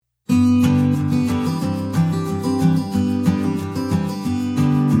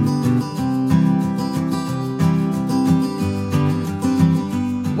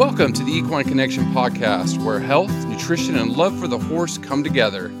Welcome to the Equine Connection podcast, where health, nutrition, and love for the horse come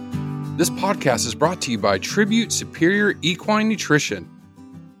together. This podcast is brought to you by Tribute Superior Equine Nutrition.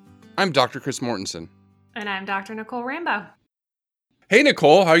 I'm Dr. Chris Mortensen. And I'm Dr. Nicole Rambo. Hey,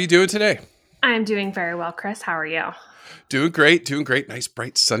 Nicole, how are you doing today? I'm doing very well, Chris. How are you? Doing great. Nice,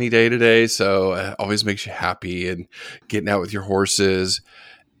 bright, sunny day today, so always makes you happy and getting out with your horses.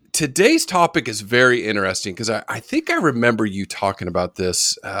 Today's topic is very interesting because I think I remember you talking about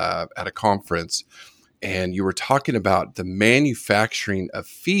this at a conference, and you were talking about the manufacturing of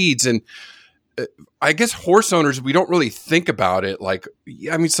feeds. And I guess horse owners, we don't really think about it. Like,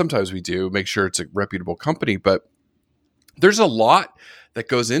 I mean, sometimes we do, make sure it's a reputable company, but there's a lot that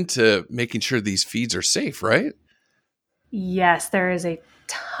goes into making sure these feeds are safe, right? Yes, there is a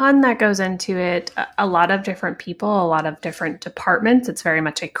ton that goes into it. A lot of different people, a lot of different departments. It's very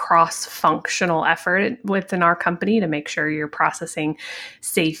much a cross-functional effort within our company to make sure you're processing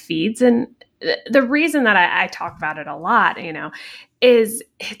safe feeds. And the reason that I talk about it a lot, is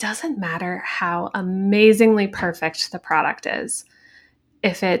it doesn't matter how amazingly perfect the product is.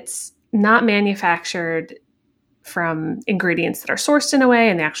 If it's not manufactured from ingredients that are sourced in a way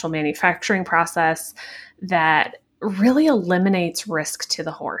in the actual manufacturing process that really eliminates risk to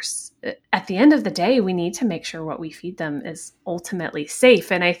the horse. At the end of the day, we need to make sure what we feed them is ultimately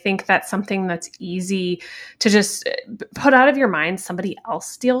safe. And I think that's something that's easy to just put out of your mind. Somebody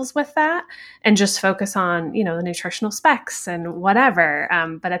else deals with that and just focus on, the nutritional specs and whatever.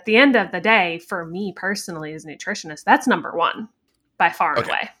 But at the end of the day, for me personally as a nutritionist, that's number one by far and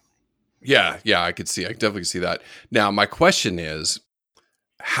away. Yeah, I could definitely see that. Now, my question is,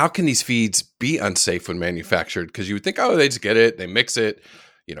 how can these feeds be unsafe when manufactured? Because you would think, they just get it, they mix it,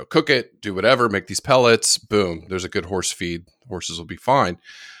 cook it, do whatever, make these pellets, boom, there's a good horse feed. Horses will be fine.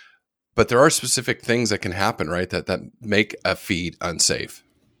 But there are specific things that can happen, right, that make a feed unsafe.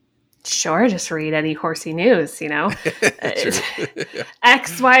 Sure, just read any horsey news, XYZ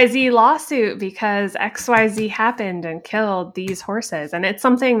lawsuit because XYZ happened and killed these horses. And it's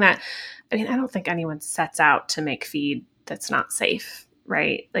something that, I don't think anyone sets out to make feed that's not safe.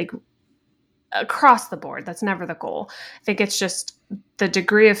 Right? Like across the board, that's never the goal. I think it's just the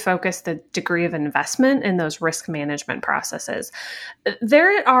degree of focus, the degree of investment in those risk management processes.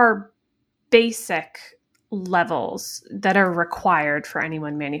 There are basic levels that are required for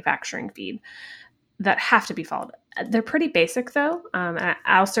anyone manufacturing feed that have to be followed. They're pretty basic though.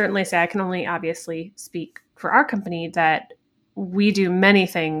 I'll certainly say I can only obviously speak for our company that we do many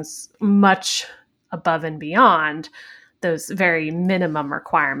things much above and beyond those very minimum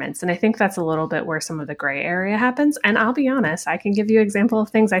requirements. And I think that's a little bit where some of the gray area happens. And I'll be honest, I can give you an example of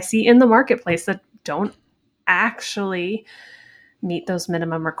things I see in the marketplace that don't actually meet those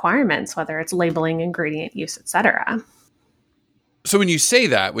minimum requirements, whether it's labeling, ingredient use, et cetera. So when you say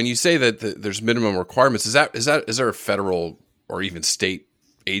that there's minimum requirements, is there a federal or even state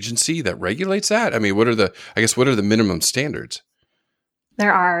agency that regulates that? I mean, what are the minimum standards?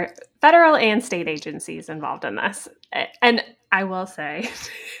 There are federal and state agencies involved in this. And I will say,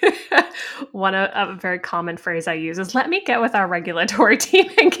 a very common phrase I use is, let me get with our regulatory team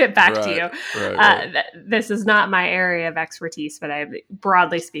and get back to you. Right. This is not my area of expertise, but I'm,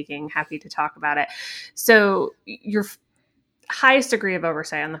 broadly speaking, happy to talk about it. So your highest degree of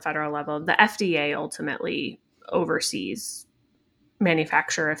oversight on the federal level, the FDA ultimately oversees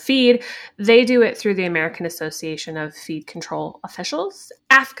manufacture of feed. They do it through the American Association of Feed Control Officials.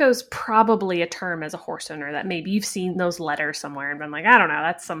 AAFCO is probably a term as a horse owner that maybe you've seen those letters somewhere and been like, I don't know,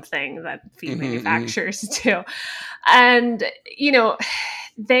 that's something that feed manufacturers do. And, a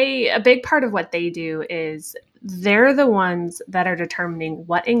big part of what they do is they're the ones that are determining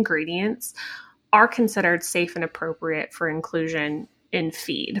what ingredients are considered safe and appropriate for inclusion in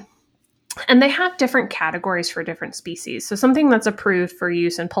feed. And they have different categories for different species. So something that's approved for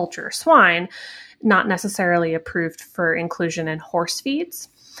use in poultry or swine, not necessarily approved for inclusion in horse feeds.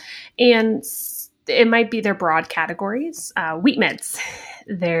 And it might be their broad categories. Wheat midds,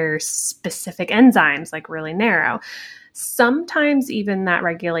 their specific enzymes, like really narrow. Sometimes even that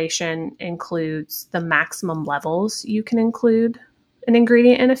regulation includes the maximum levels you can include an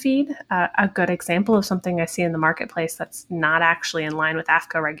ingredient in a feed. A good example of something I see in the marketplace that's not actually in line with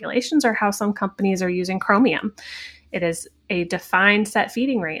AAFCO regulations are how some companies are using chromium. It is a defined set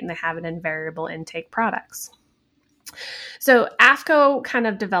feeding rate, and they have it in variable intake products. So AAFCO kind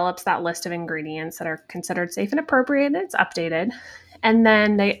of develops that list of ingredients that are considered safe and appropriate, and it's updated. And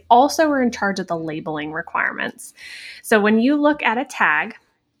then they also are in charge of the labeling requirements. So when you look at a tag,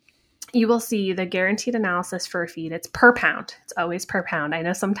 you will see the guaranteed analysis for a feed. It's per pound. It's always per pound. I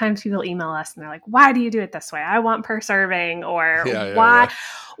know sometimes people email us and they're like, why do you do it this way? I want per serving, or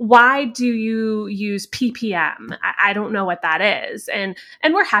why do you use ppm? I don't know what that is. And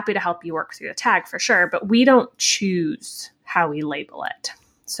we're happy to help you work through the tag for sure, but we don't choose how we label it.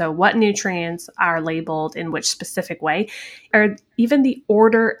 So what nutrients are labeled in which specific way, or even the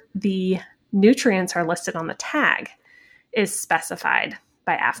order the nutrients are listed on the tag is specified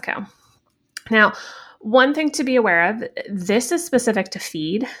by AAFCO. Now, one thing to be aware of, this is specific to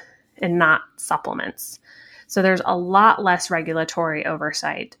feed and not supplements. So there's a lot less regulatory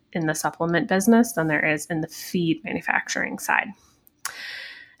oversight in the supplement business than there is in the feed manufacturing side.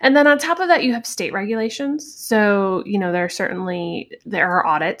 And then on top of that, you have state regulations. So, there are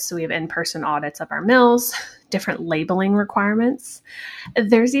audits. So we have in-person audits of our mills, different labeling requirements.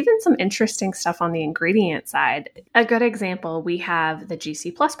 There's even some interesting stuff on the ingredient side. A good example, we have the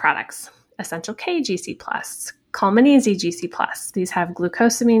GC Plus products, Essential K GC Plus, Calmanese GC Plus. These have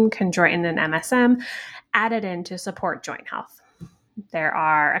glucosamine, chondroitin, and MSM added in to support joint health. There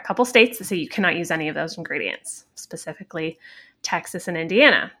are a couple states that say you cannot use any of those ingredients, specifically Texas and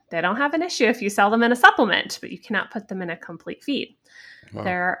Indiana. They don't have an issue if you sell them in a supplement, but you cannot put them in a complete feed. Wow.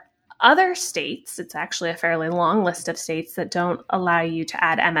 There are other states, it's actually a fairly long list of states that don't allow you to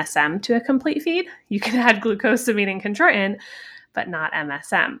add MSM to a complete feed. You can add glucosamine and chondroitin, but not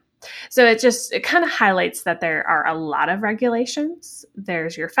MSM. So it kind of highlights that there are a lot of regulations.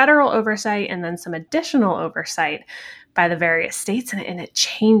 There's your federal oversight and then some additional oversight by the various states, and it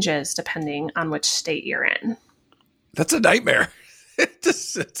changes depending on which state you're in. That's a nightmare.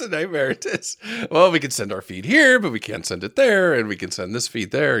 It's a nightmare. Well, we can send our feed here, but we can't send it there, and we can send this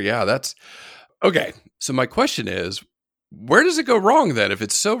feed there. Yeah, that's okay. So my question is, where does it go wrong then? If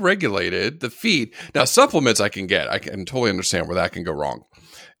it's so regulated, the feed. Now, supplements I can get. I can totally understand where that can go wrong.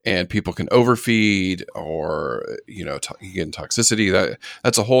 And people can overfeed or, you get toxicity.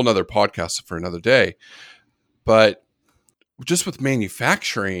 That's a whole nother podcast for another day. But just with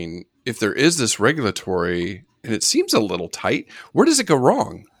manufacturing, if there is this regulatory and it seems a little tight, where does it go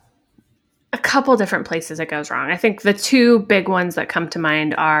wrong? A couple different places it goes wrong. I think the two big ones that come to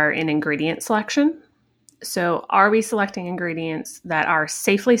mind are in ingredient selection. So are we selecting ingredients that are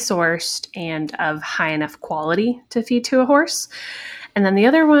safely sourced and of high enough quality to feed to a horse? And then the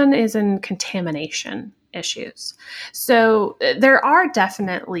other one is in contamination issues. So there are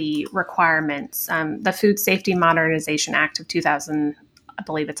definitely requirements. The Food Safety Modernization Act of 2000, I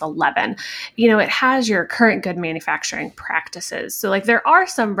believe it's 11, it has your current good manufacturing practices. So there are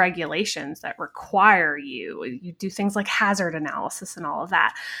some regulations that require you do things like hazard analysis and all of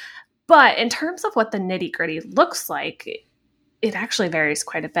that. But in terms of what the nitty gritty looks like, it actually varies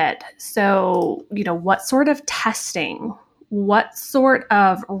quite a bit. So, what sort of testing, what sort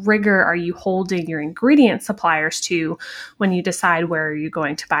of rigor are you holding your ingredient suppliers to when you decide where you're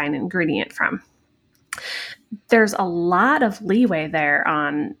going to buy an ingredient from? There's a lot of leeway there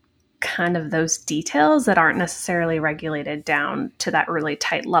on kind of those details that aren't necessarily regulated down to that really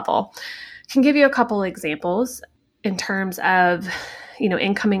tight level. I can give you a couple examples in terms of,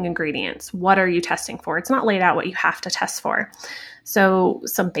 incoming ingredients. What are you testing for? It's not laid out what you have to test for. So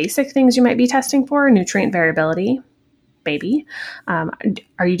some basic things you might be testing for: nutrient variability, baby.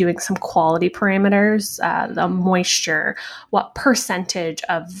 Are you doing some quality parameters? The moisture, what percentage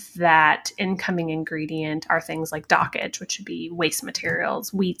of that incoming ingredient are things like dockage, which would be waste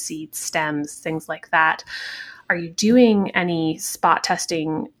materials, wheat seeds, stems, things like that. Are you doing any spot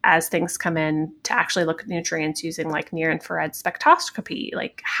testing as things come in to actually look at nutrients using near infrared spectroscopy?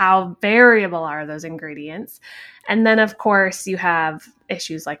 How variable are those ingredients? And then, of course, you have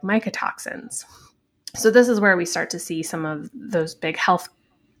issues like mycotoxins. So this is where we start to see some of those big health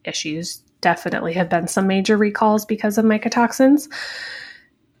issues. Definitely have been some major recalls because of mycotoxins.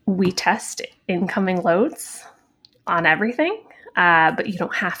 We test incoming loads on everything, but you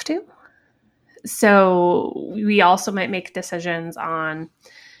don't have to. So we also might make decisions on,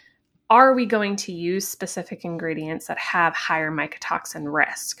 are we going to use specific ingredients that have higher mycotoxin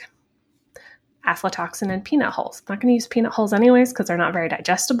risk? Aflatoxin in peanut hulls. I'm not going to use peanut hulls anyways because they're not very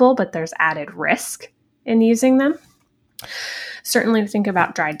digestible, but there's added risk in using them. Certainly think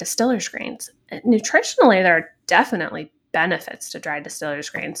about dried distillers grains. Nutritionally, there are definitely benefits to dried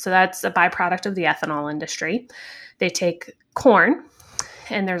distillers grains. So that's a byproduct of the ethanol industry. They take corn,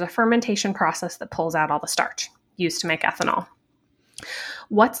 and there's a fermentation process that pulls out all the starch used to make ethanol.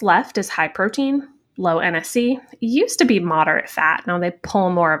 What's left is high protein, low NSC. It used to be moderate fat. Now they pull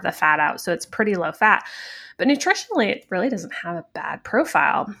more of the fat out, so it's pretty low fat. But nutritionally, it really doesn't have a bad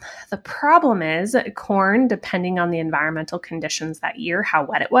profile. The problem is that corn, depending on the environmental conditions that year, how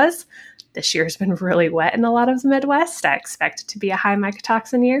wet it was. This year has been really wet in a lot of the Midwest. I expect it to be a high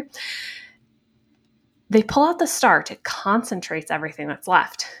mycotoxin year. They pull out the starch. It concentrates everything that's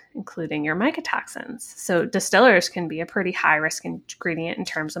left, including your mycotoxins. So distillers can be a pretty high-risk ingredient in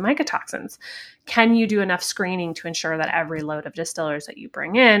terms of mycotoxins. Can you do enough screening to ensure that every load of distillers that you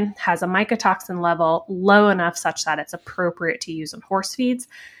bring in has a mycotoxin level low enough such that it's appropriate to use in horse feeds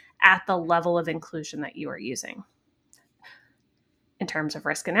at the level of inclusion that you are using? In terms of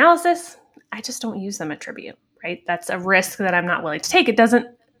risk analysis, I just don't use them at Tribute, right? That's a risk that I'm not willing to take. It doesn't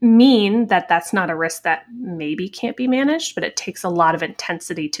mean that that's not a risk that maybe can't be managed, but it takes a lot of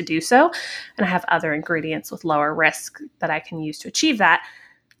intensity to do so. And I have other ingredients with lower risk that I can use to achieve that.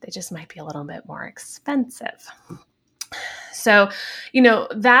 They just might be a little bit more expensive. So,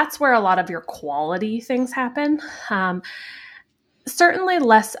 that's where a lot of your quality things happen. Certainly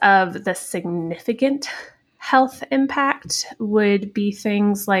less of the significant health impact would be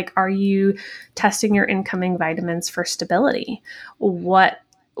things like, are you testing your incoming vitamins for stability?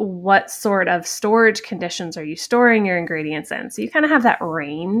 What sort of storage conditions are you storing your ingredients in? So you kind of have that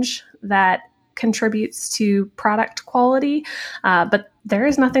range that contributes to product quality. But there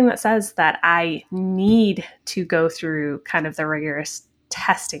is nothing that says that I need to go through kind of the rigorous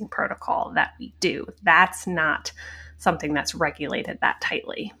testing protocol that we do. That's not something that's regulated that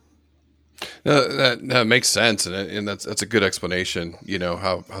tightly. That makes sense, and that's a good explanation.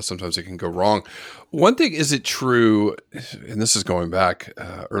 How sometimes it can go wrong. One thing, is it true? And this is going back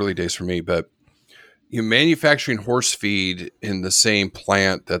early days for me, but manufacturing horse feed in the same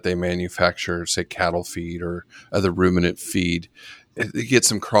plant that they manufacture, say, cattle feed or other ruminant feed, it gets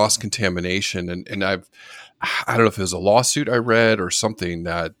some cross contamination, and I don't know if it was a lawsuit I read or something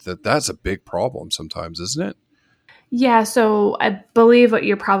that's a big problem sometimes, isn't it? Yeah, so I believe what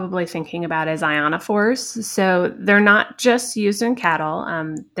you're probably thinking about is ionophores. So they're not just used in cattle.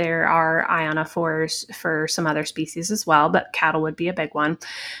 There are ionophores for some other species as well, but cattle would be a big one.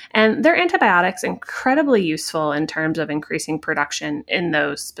 And they're antibiotics, incredibly useful in terms of increasing production in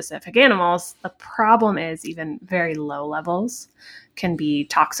those specific animals. The problem is even very low levels can be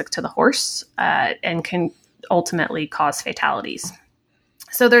toxic to the horse and can ultimately cause fatalities.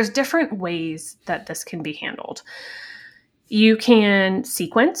 So there's different ways that this can be handled. You can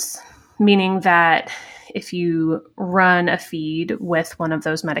sequence, meaning that if you run a feed with one of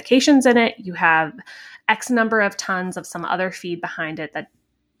those medications in it, you have X number of tons of some other feed behind it that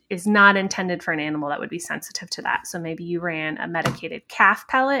is not intended for an animal that would be sensitive to that. So maybe you ran a medicated calf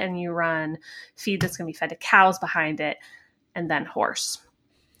pellet and you run feed that's going to be fed to cows behind it and then horse.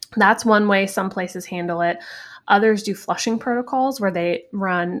 That's one way some places handle it. Others do flushing protocols where they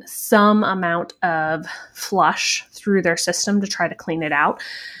run some amount of flush through their system to try to clean it out.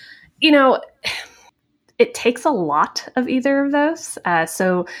 It takes a lot of either of those.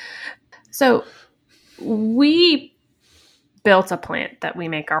 So we built a plant that we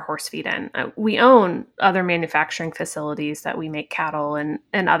make our horse feed in. We own other manufacturing facilities that we make cattle and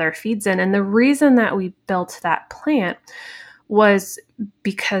other feeds in. And the reason that we built that plant was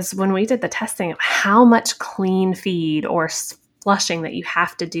because when we did the testing of how much clean feed or flushing that you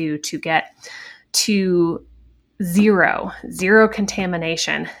have to do to get to zero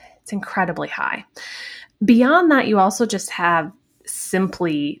contamination, it's incredibly high. Beyond that, you also just have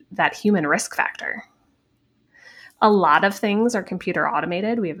simply that human risk factor. A lot of things are computer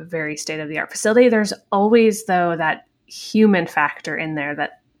automated. We have a very state-of-the-art facility. There's always, though, that human factor in there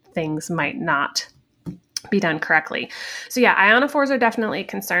that things might not be done correctly. So yeah, ionophores are definitely a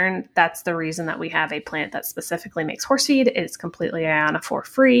concern. That's the reason that we have a plant that specifically makes horse feed. It's completely ionophore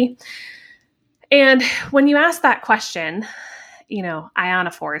free. And when you ask that question,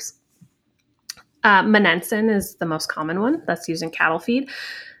 ionophores, monensin is the most common one that's used in cattle feed.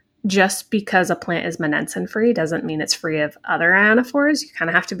 Just because a plant is monensin free doesn't mean it's free of other ionophores. You kind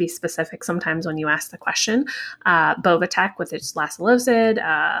of have to be specific sometimes when you ask the question. Bovatec with its lacilloside,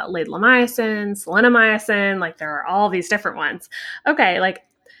 laetolomycin, selenomycin, there are all these different ones. Okay,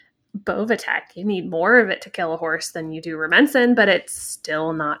 Bovatec, you need more of it to kill a horse than you do rumensin, but it's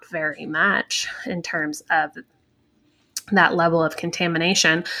still not very much in terms of that level of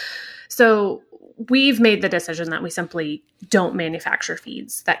contamination. So we've made the decision that we simply don't manufacture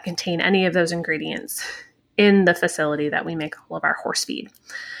feeds that contain any of those ingredients in the facility that we make all of our horse feed.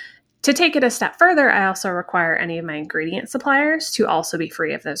 To take it a step further, I also require any of my ingredient suppliers to also be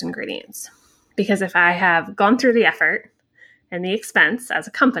free of those ingredients. Because if I have gone through the effort and the expense as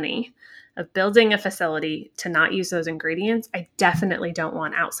a company of building a facility to not use those ingredients, I definitely don't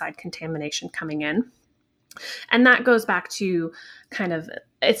want outside contamination coming in. And that goes back to kind of,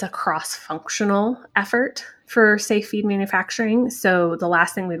 it's a cross-functional effort for safe feed manufacturing. So the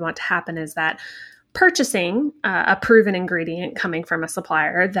last thing we'd want to happen is that purchasing a proven ingredient coming from a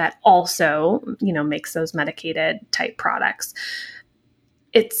supplier that also, makes those medicated type products.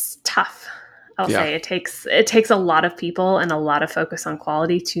 It's tough. I'll say it takes a lot of people and a lot of focus on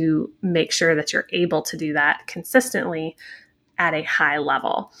quality to make sure that you're able to do that consistently at a high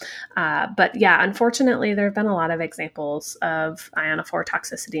level. But yeah, unfortunately, there have been a lot of examples of ionophore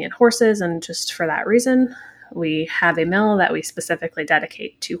toxicity in horses. And just for that reason, we have a mill that we specifically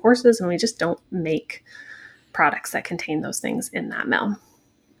dedicate to horses, and we just don't make products that contain those things in that mill.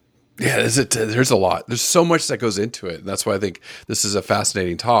 Yeah, there's a lot. There's so much that goes into it. And that's why I think this is a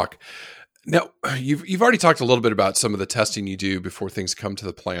fascinating talk. Now, you've already talked a little bit about some of the testing you do before things come to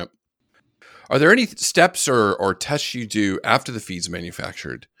the plant. Are there any steps or tests you do after the feed's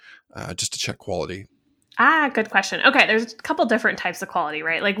manufactured just to check quality? Good question. Okay, there's a couple different types of quality,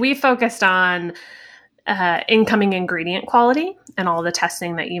 right? Like we focused on incoming ingredient quality and all the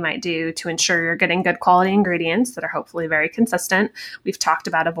testing that you might do to ensure you're getting good quality ingredients that are hopefully very consistent. We've talked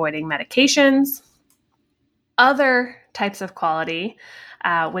about avoiding medications. Other types of quality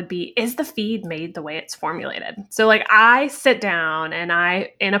would be, is the feed made the way it's formulated? So like I sit down and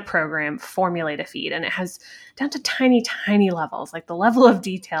I, in a program, formulate a feed, and it has down to tiny, tiny levels, like the level of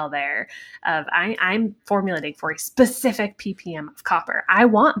detail there of I'm formulating for a specific ppm of copper. I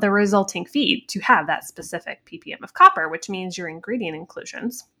want the resulting feed to have that specific ppm of copper, which means your ingredient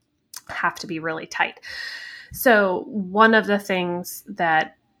inclusions have to be really tight. So one of the things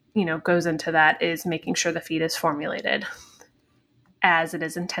that, goes into that is making sure the feed is formulated as it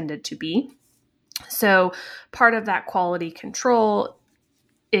is intended to be. So part of that quality control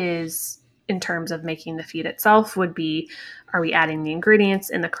is, in terms of making the feed itself, would be, are we adding the ingredients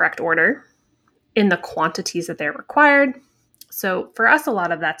in the correct order, in the quantities that they're required? So for us, a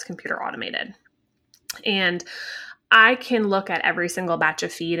lot of that's computer automated. And I can look at every single batch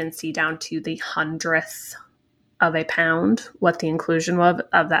of feed and see down to the 100th of a pound what the inclusion was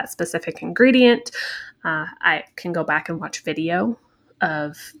of that specific ingredient. I can go back and watch video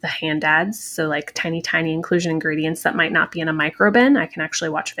of the hand ads. So like tiny, tiny inclusion ingredients that might not be in a micro bin. I can actually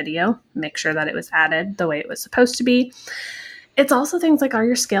watch video, make sure that it was added the way it was supposed to be. It's also things like, are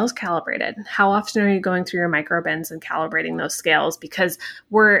your scales calibrated? How often are you going through your micro bins and calibrating those scales? Because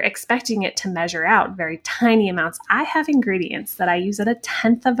we're expecting it to measure out very tiny amounts. I have ingredients that I use at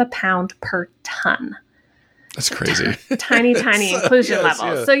 1/10 of a pound per ton. That's crazy. Tiny inclusion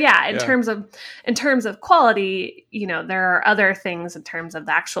levels. Yeah. So yeah, in terms of quality, there are other things in terms of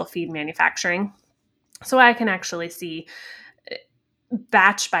the actual feed manufacturing. So I can actually see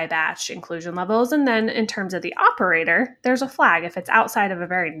batch by batch inclusion levels. And then in terms of the operator, there's a flag. If it's outside of a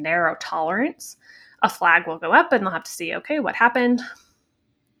very narrow tolerance, a flag will go up and they'll have to see, okay, what happened?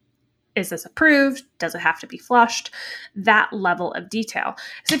 Is this approved? Does it have to be flushed? That level of detail.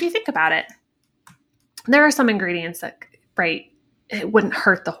 So if you think about it, there are some ingredients that, right, it wouldn't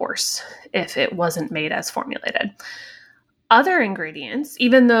hurt the horse if it wasn't made as formulated. Other ingredients,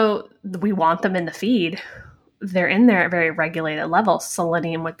 even though we want them in the feed, they're in there at very regulated levels.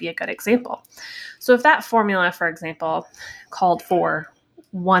 Selenium would be a good example. So if that formula, for example, called for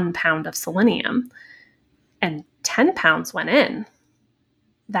 1 pound of selenium and 10 pounds went in,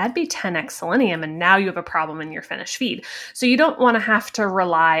 that'd be 10x selenium. And now you have a problem in your finished feed. So you don't want to have to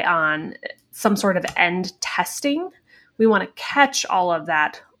rely on some sort of end testing. We want to catch all of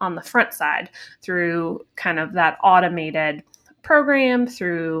that on the front side through kind of that automated program,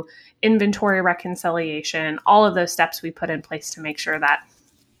 through inventory reconciliation, all of those steps we put in place to make sure that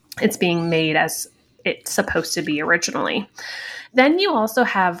it's being made as it's supposed to be originally. Then you also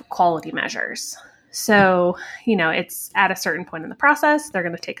have quality measures. So, it's at a certain point in the process, they're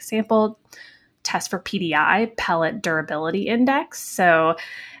going to take a sample, test for PDI, pellet durability index. So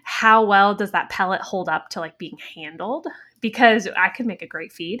how well does that pellet hold up to like being handled? Because I could make a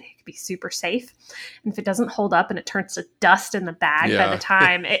great feed. It could be super safe. And if it doesn't hold up and it turns to dust in the bag by the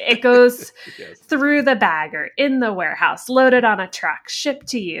time it goes through the bag or in the warehouse, loaded on a truck, shipped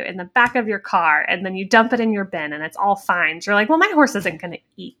to you in the back of your car, and then you dump it in your bin and it's all fine. You're like, well, my horse isn't going to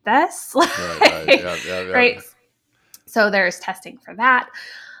eat this. Right? So there's testing for that.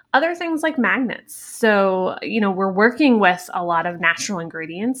 Other things like magnets. So, we're working with a lot of natural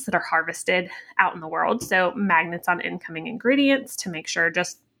ingredients that are harvested out in the world. So magnets on incoming ingredients to make sure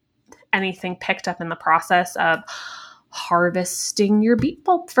just anything picked up in the process of harvesting your beet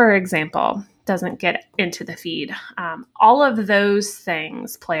pulp, for example, doesn't get into the feed. All of those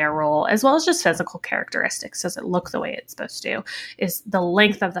things play a role, as well as just physical characteristics. Does it look the way it's supposed to? Is the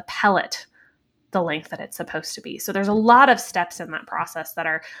length of the pellet the length that it's supposed to be. So there's a lot of steps in that process that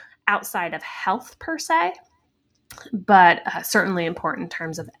are outside of health per se, but certainly important in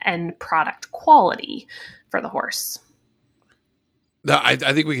terms of end product quality for the horse. No, I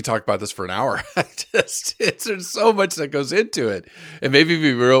think we could talk about this for an hour. There's so much that goes into it, and maybe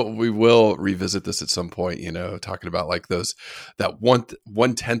we will revisit this at some point. Talking about like that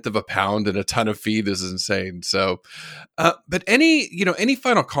 1/10 of a pound and a ton of feed is insane. So, but any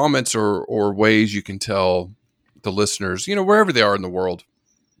final comments or ways you can tell the listeners, wherever they are in the world,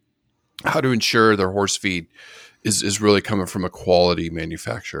 how to ensure their horse feed is really coming from a quality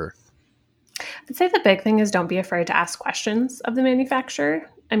manufacturer? I'd say the big thing is don't be afraid to ask questions of the manufacturer.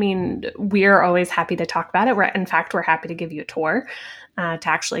 I mean, we're always happy to talk about it. In fact, we're happy to give you a tour to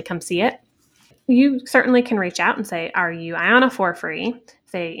actually come see it. You certainly can reach out and say, are you ionophore free?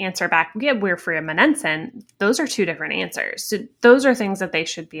 If they answer back, yeah, we're free of monensin. Those are two different answers. So those are things that they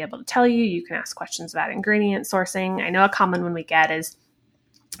should be able to tell you. You can ask questions about ingredient sourcing. I know a common one we get is,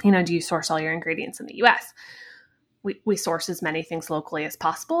 do you source all your ingredients in the U.S.? We source as many things locally as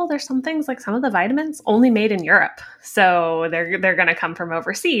possible. There's some things like some of the vitamins only made in Europe. So they're going to come from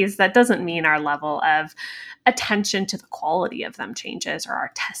overseas. That doesn't mean our level of attention to the quality of them changes or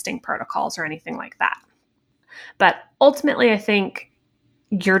our testing protocols or anything like that. But ultimately, I think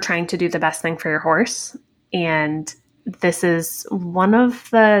you're trying to do the best thing for your horse. And this is one of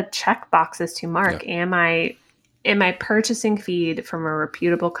the check boxes to mark. Yeah. Am I purchasing feed from a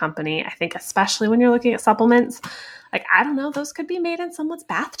reputable company? I think especially when you're looking at supplements, like, I don't know, those could be made in someone's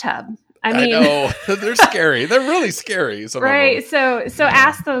bathtub. I mean, know. They're scary. They're really scary. Right. So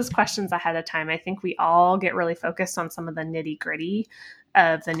ask those questions ahead of time. I think we all get really focused on some of the nitty gritty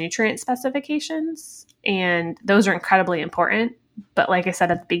of the nutrient specifications, and those are incredibly important. But like I said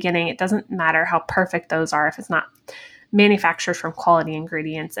at the beginning, it doesn't matter how perfect those are if it's not manufactured from quality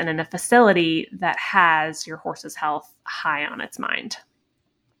ingredients and in a facility that has your horse's health high on its mind.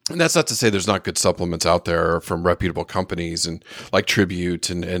 And that's not to say there's not good supplements out there from reputable companies and like Tribute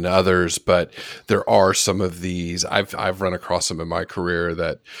and others, but there are some of these. I've run across them in my career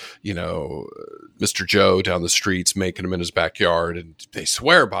that, Mr. Joe down the street's making them in his backyard and they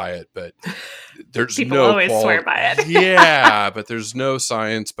swear by it, but there's people no always swear by it. Yeah, but there's no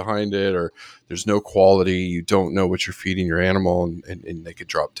science behind it, or there's no quality. You don't know what you're feeding your animal, and they could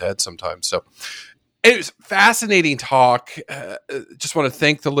drop dead sometimes. So it was fascinating talk. Just want to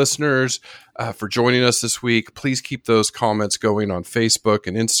thank the listeners for joining us this week. Please keep those comments going on Facebook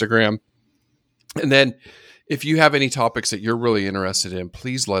and Instagram. And then if you have any topics that you're really interested in,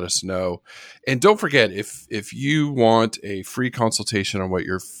 please let us know. And don't forget, if you want a free consultation on what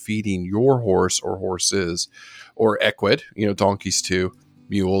you're feeding your horse or horses, or equid, donkeys too,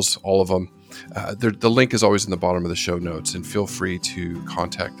 mules, all of them, the link is always in the bottom of the show notes, and feel free to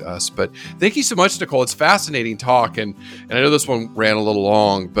contact us. But thank you so much, Nicole. It's fascinating talk, and I know this one ran a little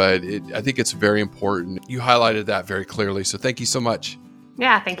long, but I think it's very important. You highlighted that very clearly, so thank you so much.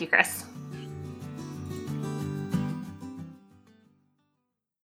 Yeah, thank you, Chris.